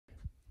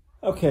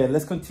Okay,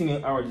 let's continue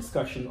our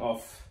discussion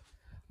of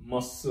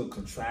muscle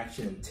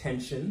contraction and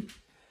tension.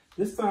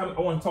 This time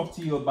I want to talk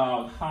to you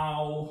about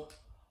how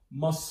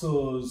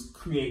muscles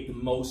create the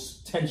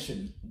most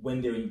tension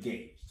when they're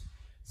engaged.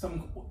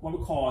 What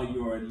we call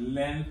your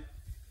length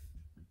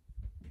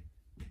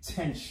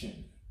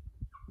tension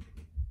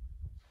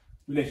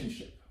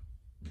relationship.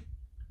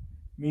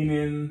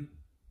 Meaning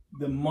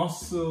the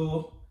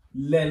muscle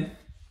length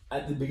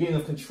at the beginning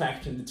of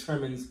contraction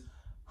determines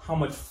how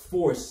much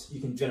force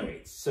you can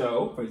generate.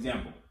 So, for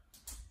example,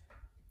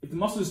 if the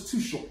muscle is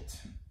too short,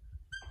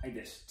 like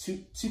this,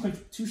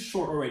 too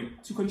short already,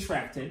 too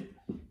contracted,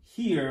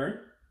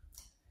 here,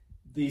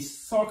 the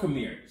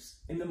sarcomeres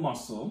in the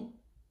muscle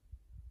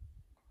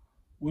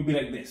will be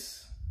like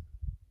this.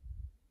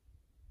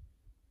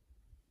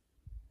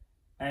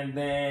 And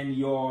then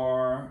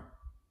your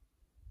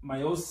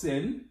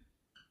myosin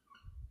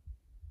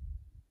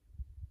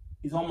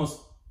is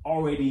almost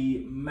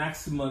already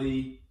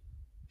maximally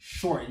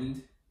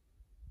shortened,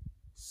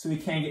 so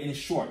it can't get any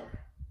shorter,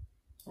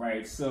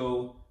 right?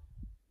 So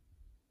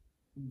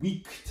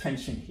weak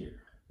tension here.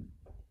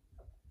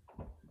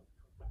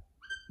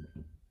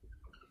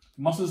 The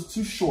muscle is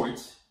too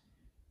short.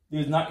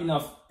 There's not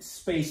enough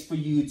space for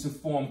you to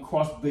form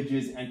cross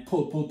bridges and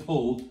pull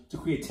to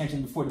create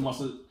tension before the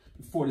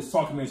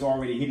sarcomeres are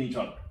already hitting each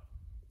other.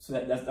 So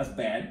that's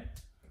bad.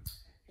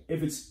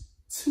 If it's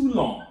too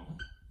long,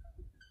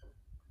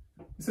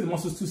 so the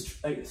muscle is too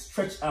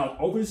stretched out,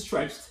 overly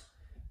stretched,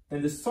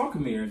 then the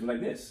sarcomeres are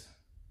like this.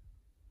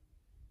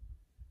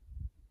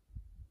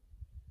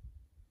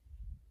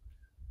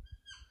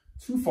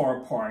 Too far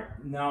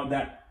apart. Now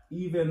the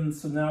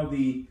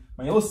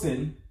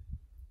myosin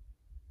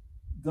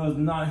does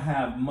not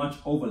have much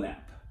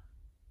overlap,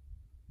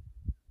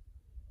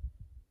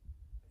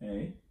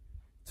 okay,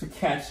 to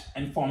catch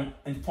and form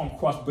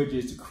cross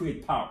bridges to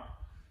create power.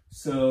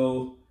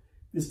 So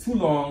it's too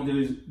long. There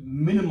is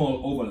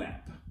minimal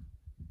overlap.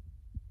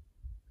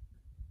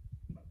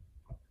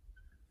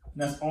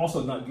 That's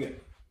also not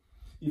good.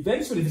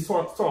 Eventually, if you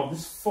start off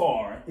this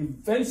far,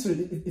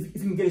 eventually, if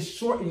you can get it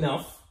short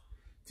enough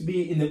to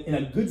be in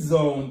a good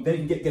zone,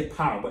 then you can get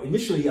power. But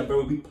initially, you have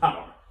very weak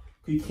power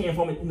because you can't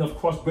form enough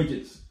cross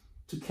bridges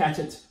to catch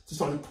it to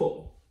start to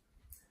pull.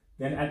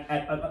 Then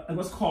at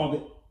what's called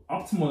the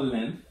optimal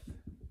length,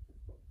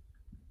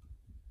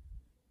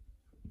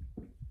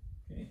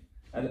 okay,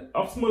 at the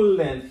optimal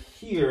length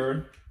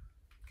here,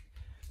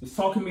 the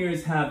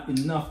sarcomeres have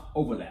enough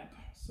overlap.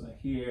 So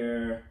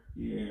here.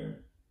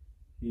 Here.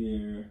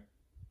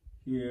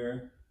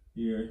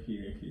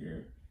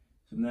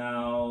 So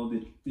now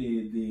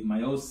the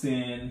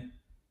myosin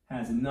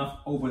has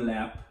enough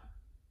overlap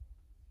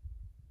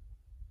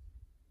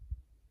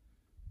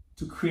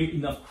to create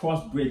enough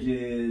cross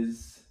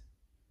bridges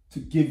to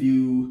give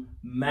you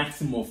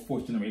maximal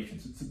force generation.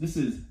 So this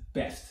is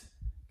best,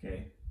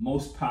 okay?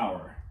 Most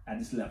power at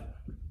this level.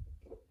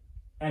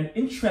 And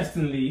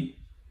interestingly,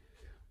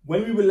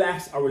 when we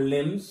relax our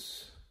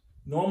limbs,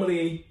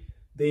 normally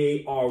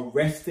they are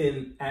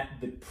resting at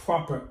the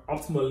proper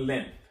optimal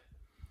length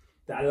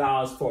that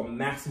allows for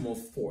maximal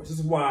force. This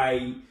is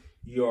why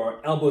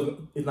your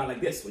elbow is not like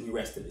this when you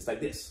rest it. It's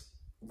like this,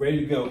 ready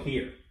to go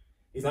here.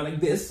 It's not like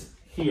this,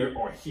 here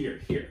or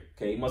here.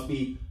 Okay, it must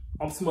be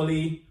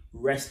optimally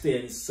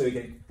resting so you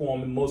can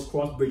form the most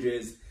cross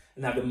bridges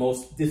and have the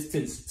most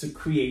distance to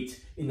create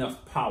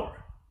enough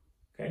power.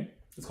 Okay,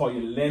 it's called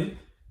your length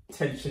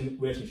tension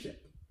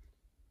relationship.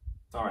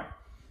 All right.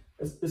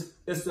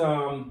 Let's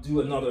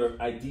do another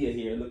idea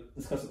here. Let's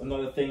discuss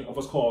another thing of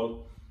what's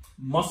called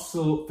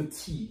muscle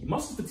fatigue.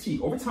 Muscle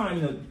fatigue, over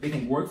time, they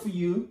can work for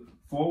you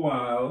for a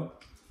while,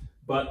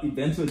 but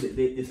eventually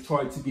they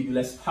start to give you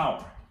less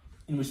power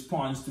in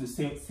response to the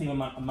same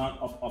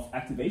amount of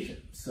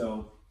activation.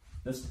 So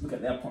let's look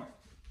at that part.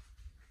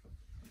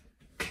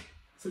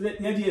 So the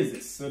idea is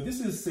this. So this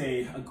is,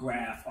 say, a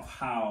graph of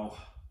how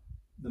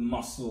the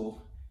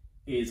muscle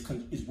is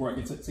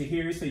working. So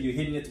here, say you're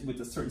hitting it with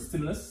a certain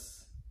stimulus,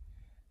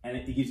 and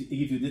it gives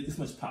you this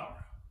much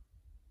power.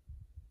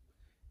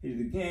 Hit it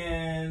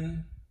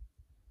again,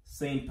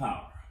 same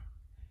power.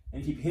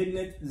 And keep hitting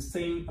it, the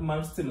same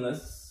amount of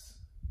stimulus.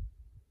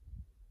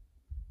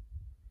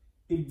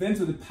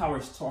 Eventually the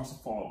power starts to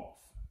fall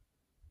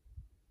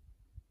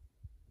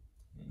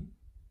off.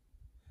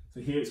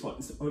 Okay.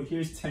 So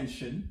here's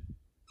tension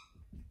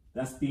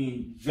that's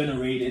being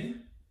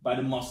generated by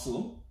the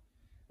muscle,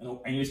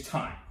 and here's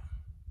time.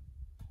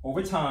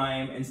 Over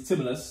time and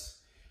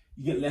stimulus,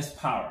 you get less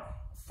power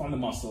from the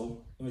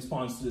muscle in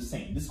response to the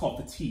same. This is called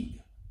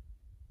fatigue.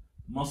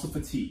 Muscle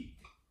fatigue.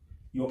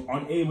 You're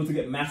unable to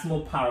get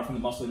maximal power from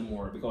the muscle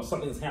anymore because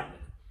something is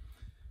happening.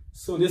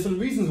 So there's some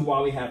reasons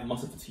why we have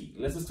muscle fatigue.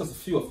 Let's discuss a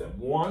few of them.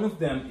 One of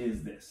them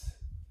is this.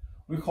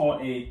 We call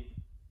it a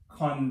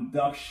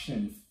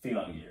conduction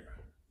failure.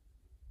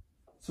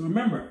 So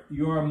remember,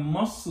 your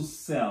muscle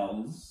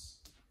cells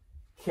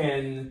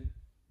can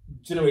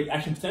generate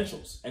action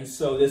potentials. And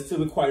so they still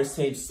require the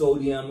same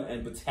sodium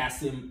and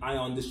potassium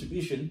ion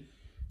distribution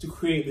to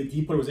create the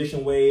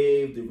depolarization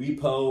wave, the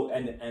repo,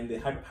 and the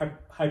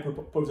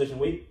hyperpolarization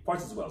wave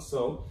parts as well.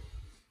 So,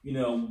 you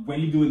know,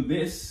 when you're doing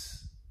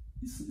this,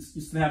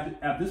 you still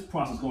have this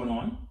process going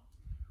on,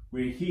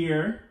 where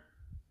here,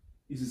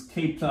 this is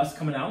K plus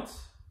coming out.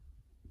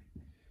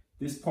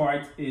 This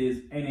part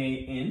is Na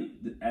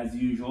in, as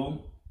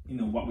usual, you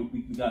know, what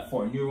we got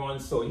for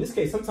neurons. So in this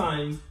case,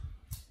 sometimes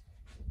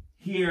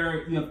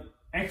here you have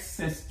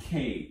excess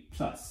K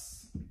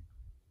plus.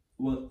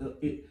 Well,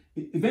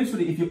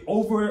 eventually, if you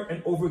over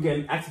and over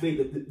again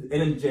activate the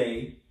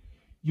NMJ,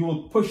 you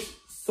will push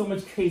so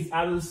much K's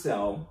out of the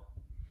cell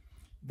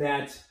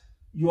that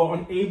you are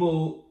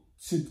unable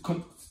to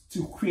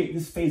create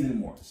this phase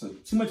anymore. So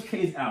too much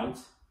K is out,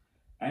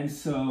 and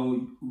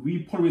so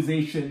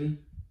repolarization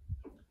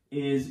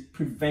is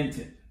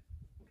prevented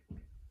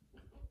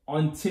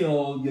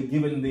until you're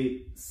given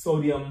the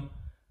sodium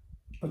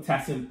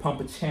potassium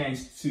pump a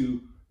chance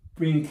to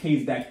bring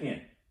K's back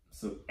in.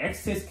 So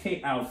excess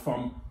K out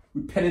from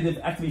repetitive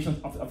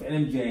activation of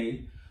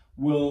NMJ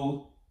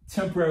will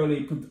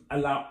temporarily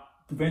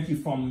prevent you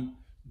from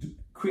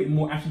creating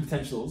more action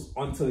potentials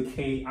until the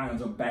K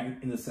ions are back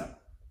in the cell.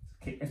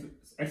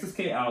 Excess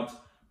K out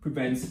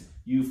prevents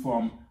you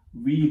from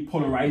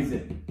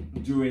repolarizing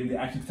during the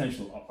action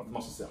potential of the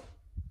muscle cell.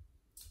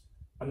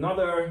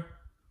 Another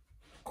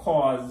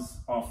cause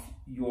of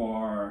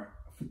your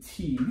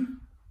fatigue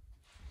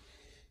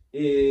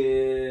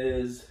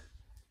is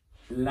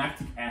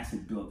lactic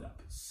acid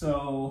buildup.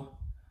 So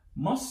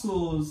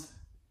muscles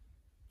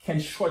can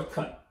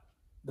shortcut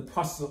the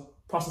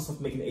process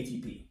of making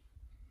ATP.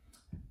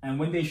 And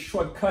when they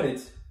shortcut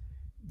it,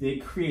 they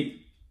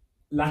create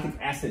lactic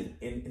acid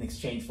in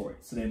exchange for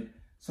it.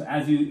 So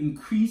as you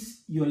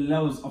increase your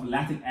levels of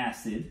lactic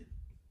acid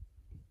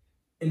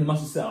in the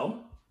muscle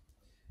cell,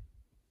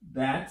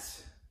 that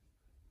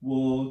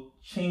will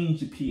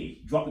change the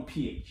pH, drop the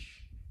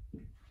pH.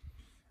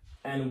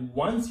 And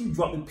once you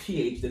drop the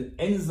pH, then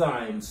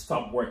enzymes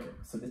stop working.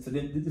 So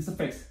this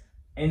affects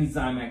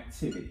enzyme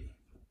activity.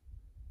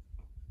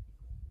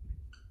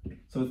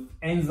 So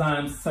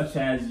enzymes such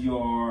as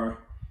your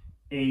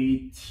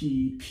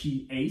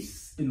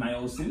ATPase in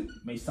myosin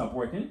may stop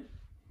working,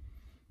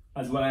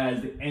 as well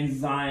as the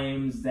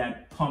enzymes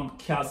that pump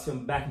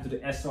calcium back into the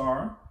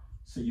SR,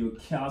 so your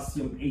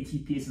calcium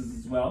ATPases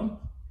as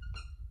well,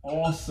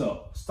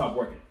 also stop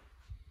working.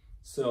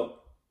 So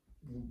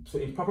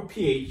improper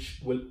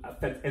pH will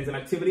affect enzyme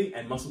activity,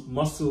 and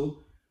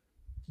muscle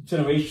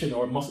generation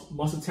or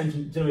muscle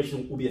tension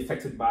generation will be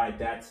affected by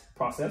that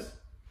process.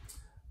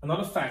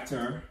 Another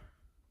factor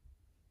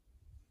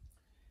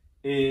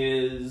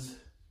is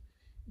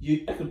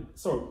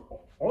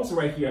also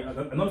right here,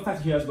 another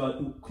factor here as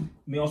well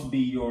may also be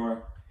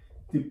your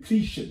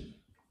depletion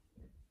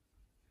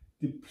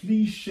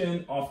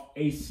of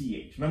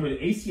ACH. Remember, the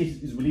ACH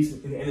is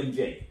released in the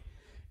NMJ.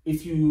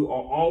 If you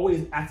are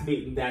always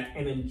activating that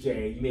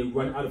NMJ, you may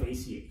run out of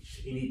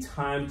ACH. You need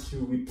time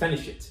to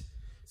replenish it.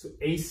 So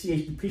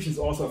ACH depletion is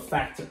also a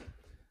factor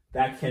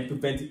that can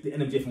prevent the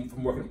NMJ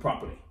from working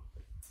properly.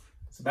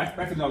 So back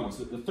to the other one.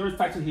 So the third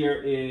factor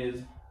here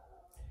is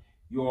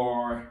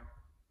your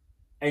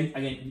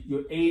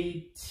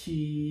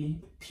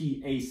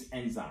ATPase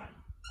enzyme.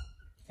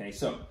 Okay,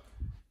 so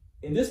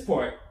in this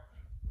part,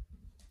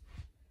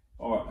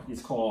 or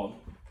it's called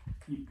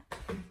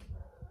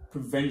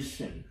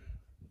prevention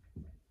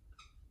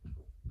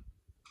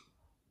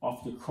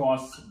of the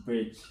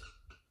cross-bridge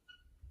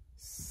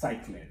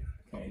cyclin.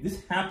 Okay,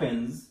 this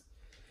happens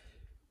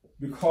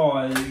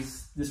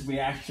because this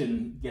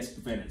reaction gets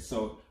prevented.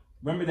 So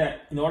remember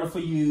that in order for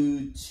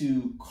you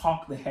to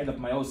cock the head of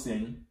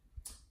myosin,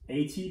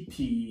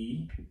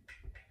 ATP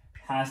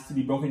has to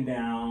be broken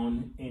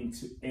down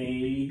into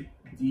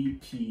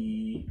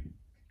ADP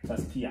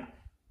plus PI.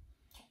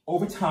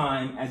 Over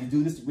time, as you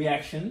do this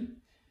reaction,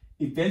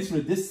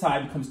 eventually this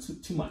side becomes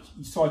too much.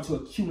 You start to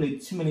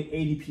accumulate too many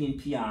ADP and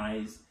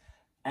PIs,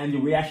 and the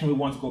reaction will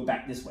want to go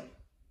back this way.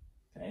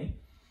 Okay?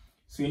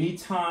 So you need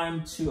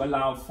time to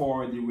allow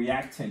for the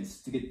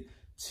reactants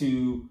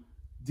to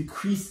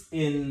decrease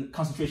in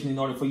concentration in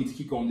order for you to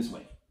keep going this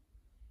way.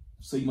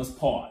 So you must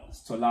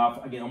pause to allow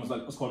for, again, almost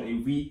like what's called a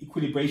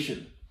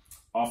re-equilibration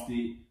of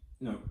the,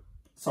 your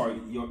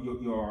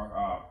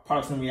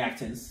products and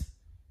reactants.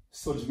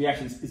 So this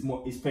reaction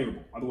is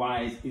favorable.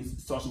 Otherwise, it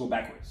starts to go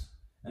backwards.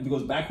 And if it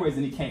goes backwards,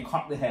 then you can't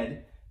cock the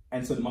head,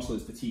 and so the muscle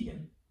is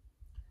fatiguing.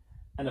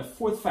 And the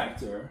fourth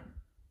factor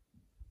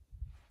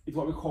is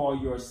what we call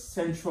your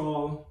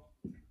central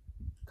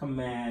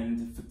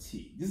command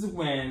fatigue. This is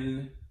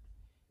when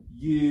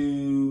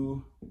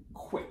you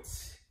quit.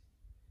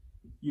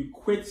 You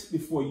quit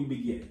before you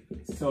begin.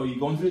 So you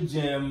go into the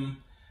gym,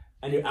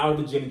 and you're out of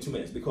the gym in 2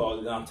 minutes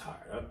because I'm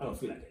tired. I don't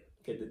feel like it.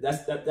 Okay,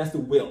 that's the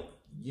will.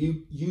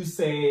 You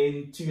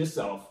saying to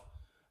yourself,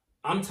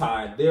 I'm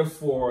tired,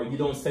 therefore you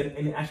don't send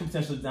any action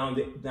potential down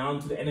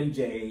to the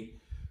NMJ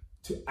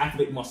to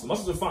activate muscle.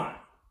 Muscles are fine,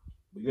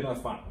 but you're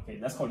not fine. Okay,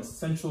 that's called the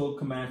central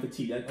command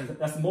fatigue.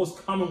 That's the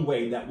most common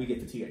way that we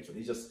get fatigue, actually.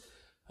 It's just,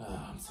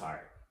 I'm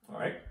tired. All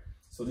right.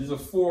 So these are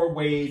 4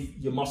 ways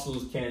your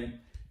muscles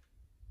can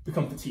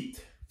become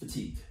fatigued.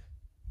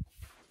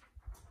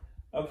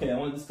 Okay, I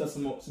want to discuss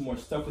some more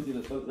stuff with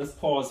you. Let's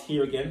pause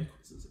here again.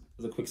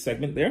 There's a quick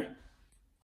segment there.